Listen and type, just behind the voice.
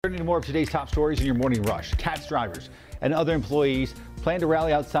Turning to more of today's top stories in your morning rush. CATS drivers and other employees plan to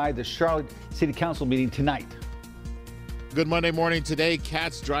rally outside the Charlotte City Council meeting tonight. Good Monday morning. Today,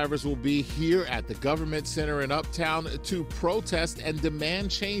 CATS drivers will be here at the Government Center in Uptown to protest and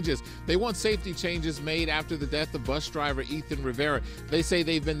demand changes. They want safety changes made after the death of bus driver Ethan Rivera. They say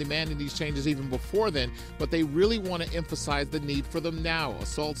they've been demanding these changes even before then, but they really want to emphasize the need for them now.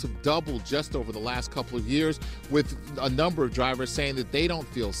 Assaults have doubled just over the last couple of years, with a number of drivers saying that they don't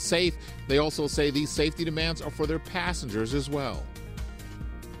feel safe. They also say these safety demands are for their passengers as well.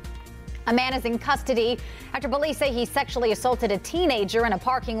 A man is in custody after police say he sexually assaulted a teenager in a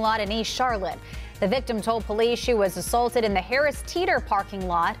parking lot in East Charlotte. The victim told police she was assaulted in the Harris Teeter parking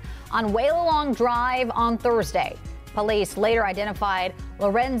lot on Wailalong Drive on Thursday. Police later identified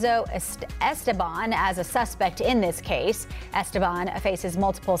Lorenzo Esteban as a suspect in this case. Esteban faces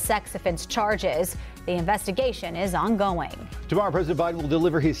multiple sex offense charges. The investigation is ongoing. Tomorrow, President Biden will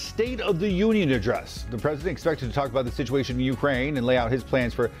deliver his State of the Union address. The president expected to talk about the situation in Ukraine and lay out his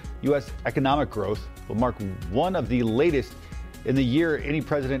plans for U.S. economic growth. Will mark one of the latest in the year any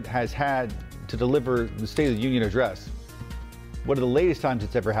president has had to deliver the State of the Union address. One of the latest times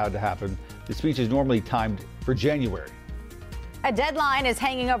it's ever had to happen. The speech is normally timed for January. A deadline is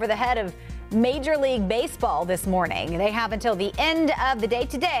hanging over the head of Major League Baseball this morning. They have until the end of the day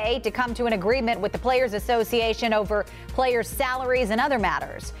today to come to an agreement with the Players Association over players' salaries and other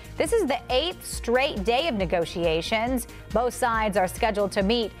matters. This is the 8th straight day of negotiations. Both sides are scheduled to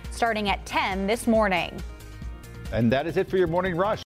meet starting at 10 this morning. And that is it for your morning rush.